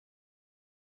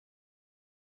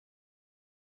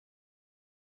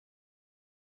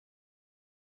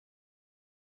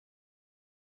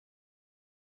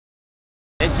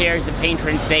chair is the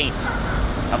patron saint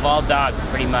of all dogs,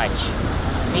 pretty much.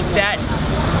 He sat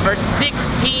for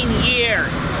 16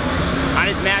 years on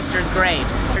his master's grave.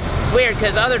 It's weird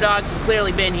because other dogs have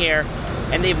clearly been here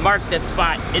and they've marked this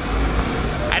spot.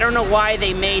 I don't know why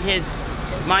they made his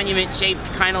monument shaped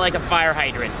kind of like a fire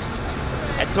hydrant.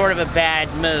 That's sort of a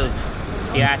bad move,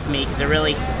 if you ask me, because it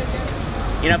really,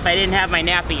 you know, if I didn't have my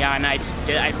nappy on,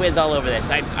 I'd whiz all over this.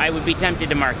 I would be tempted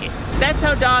to mark it. So that's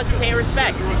how dogs pay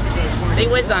respect. They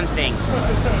whiz on things.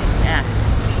 Yeah.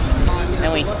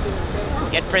 Then we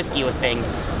get frisky with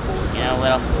things. You know,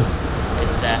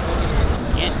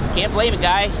 can't blame it,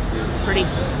 guy. It's a pretty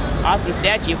awesome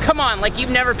statue. Come on, like you've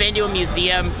never been to a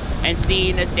museum and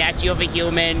seen a statue of a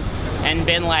human and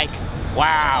been like,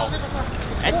 wow.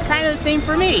 That's kind of the same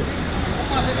for me.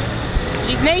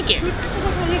 She's naked.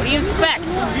 What do you expect?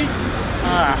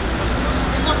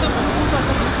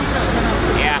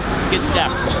 Yeah, it's good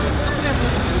stuff.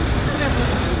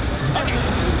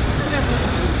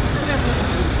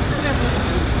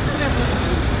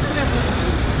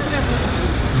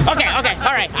 Okay,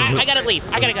 all right, I gotta leave.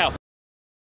 I gotta go.